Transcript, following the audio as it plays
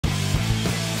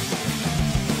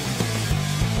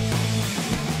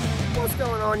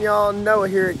going on, y'all? Noah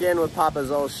here again with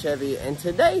Papa's old Chevy, and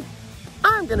today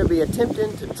I'm going to be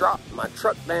attempting to drop my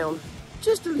truck down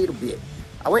just a little bit.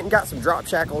 I went and got some drop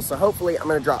shackles, so hopefully I'm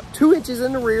going to drop 2 inches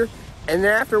in the rear, and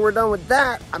then after we're done with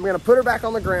that, I'm going to put her back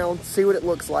on the ground, see what it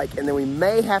looks like, and then we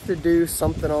may have to do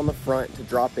something on the front to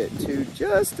drop it to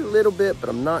just a little bit, but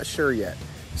I'm not sure yet.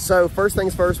 So first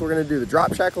things first, we're going to do the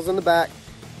drop shackles in the back,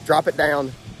 drop it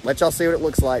down, let y'all see what it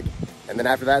looks like, and then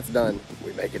after that's done,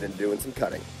 we make it into doing some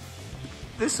cutting.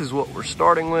 This is what we're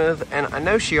starting with, and I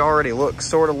know she already looks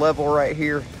sort of level right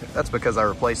here. That's because I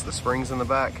replaced the springs in the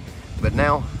back, but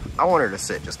now I want her to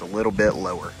sit just a little bit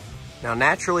lower. Now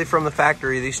naturally from the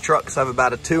factory, these trucks have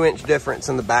about a 2-inch difference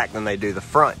in the back than they do the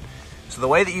front. So the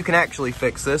way that you can actually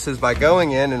fix this is by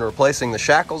going in and replacing the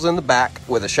shackles in the back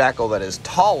with a shackle that is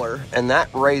taller, and that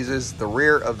raises the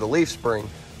rear of the leaf spring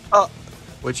up,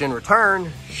 which in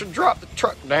return should drop the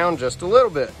truck down just a little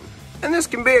bit. And this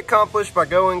can be accomplished by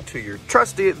going to your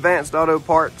trusty Advanced Auto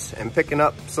Parts and picking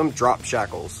up some drop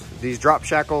shackles. These drop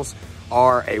shackles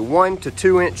are a 1 to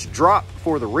 2 inch drop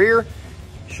for the rear.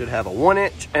 You should have a 1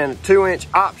 inch and a 2 inch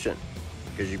option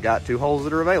because you've got 2 holes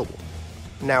that are available.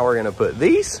 Now we're gonna put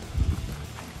these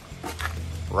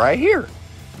right here.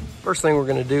 First thing we're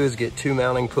gonna do is get 2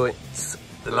 mounting points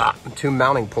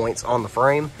on the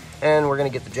frame. And we're gonna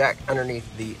get the jack underneath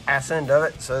the ass end of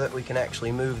it so that we can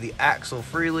actually move the axle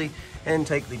freely and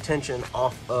take the tension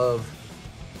off of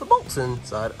the bolts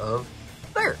inside of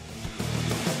there.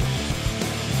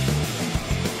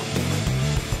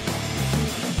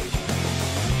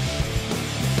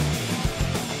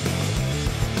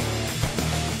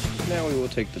 Now we will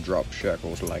take the drop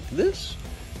shackles like this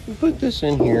and put this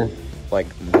in here like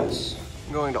this.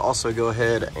 I'm going to also go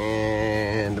ahead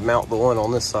and mount the one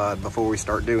on this side before we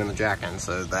start doing the jacking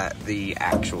so that the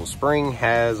actual spring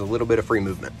has a little bit of free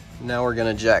movement. Now we're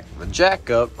gonna jack the jack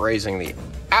up, raising the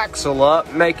axle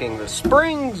up, making the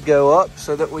springs go up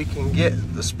so that we can get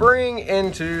the spring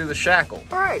into the shackle.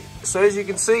 All right, so as you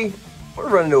can see, we're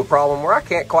running into a problem where I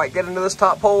can't quite get into this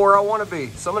top hole where I wanna be.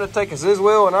 So I'm gonna take a scissor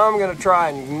wheel and I'm gonna try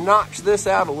and notch this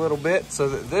out a little bit so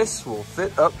that this will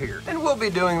fit up here. And we'll be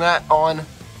doing that on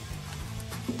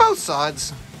both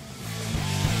sides.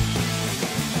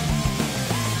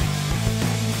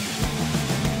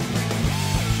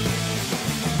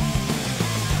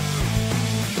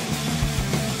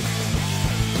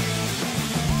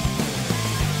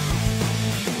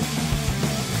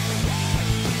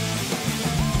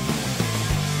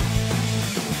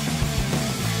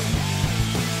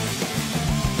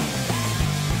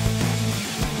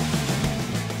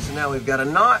 Now we've got a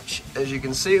notch. As you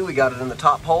can see, we got it in the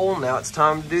top hole. Now it's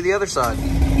time to do the other side.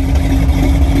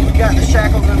 We've got the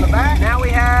shackles in the back. Now we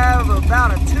have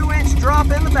about a 2-inch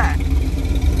drop in the back.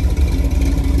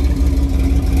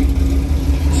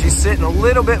 She's sitting a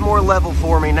little bit more level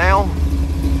for me now.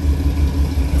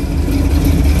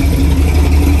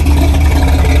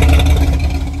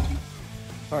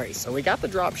 All right, so we got the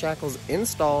drop shackles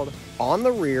installed on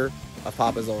the rear of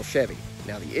Papa's old Chevy.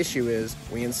 Now the issue is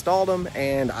we installed them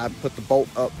and I put the bolt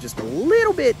up just a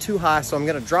little bit too high, so I'm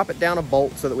gonna drop it down a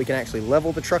bolt so that we can actually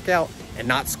level the truck out and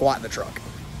not squat the truck.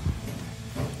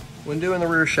 When doing the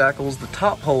rear shackles, the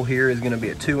top hole here is gonna be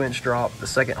a 2-inch drop. The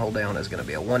second hole down is gonna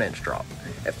be a 1-inch drop.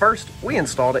 At first, we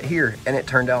installed it here and it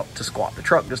turned out to squat the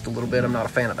truck just a little bit. I'm not a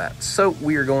fan of that. So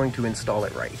we are going to install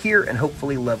it right here and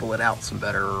hopefully level it out some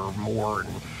better or more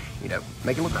and, you know,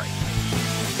 make it look right.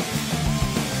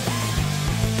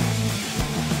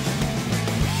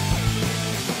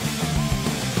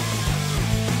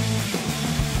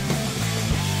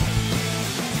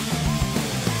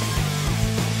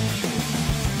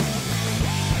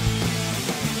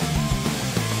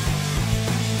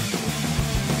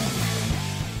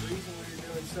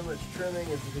 So much trimming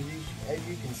is because as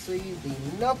you can see, the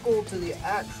knuckle to the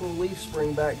actual leaf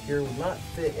spring back here would not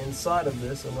fit inside of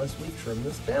this unless we trim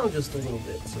this down just a little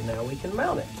bit. So now we can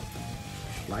mount it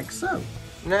like so.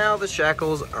 Now the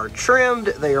shackles are trimmed,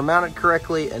 they are mounted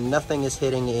correctly, and nothing is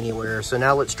hitting anywhere. So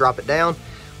now let's drop it down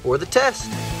for the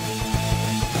test.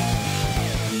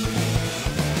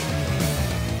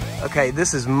 Okay,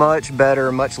 this is much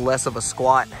better, much less of a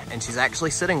squat, and she's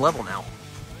actually sitting level now.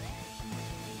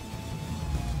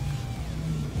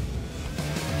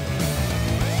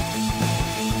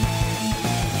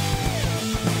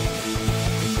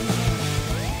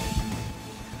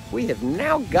 We have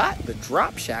now got the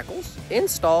drop shackles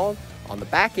installed on the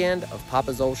back end of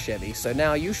Papa's old Chevy. So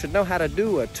now you should know how to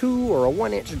do a 2 or a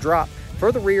 1 inch drop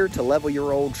for the rear to level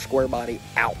your old square body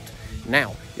out.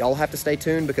 Now, y'all have to stay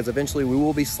tuned because eventually we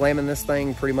will be slamming this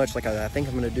thing pretty much like I think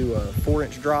I'm gonna do a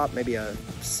 4-inch drop, maybe a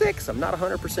 6, I'm not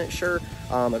 100% sure.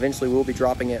 Eventually we'll be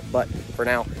dropping it, but for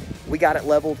now, we got it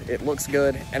leveled, it looks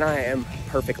good, and I am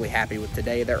perfectly happy with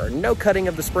today. There are no cutting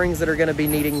of the springs that are gonna be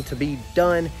needing to be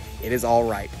done. It is all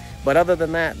right. But other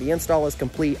than that, the install is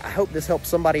complete. I hope this helps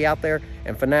somebody out there,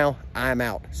 and for now, I'm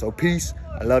out. So peace,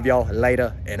 I love y'all,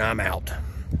 later, and I'm out.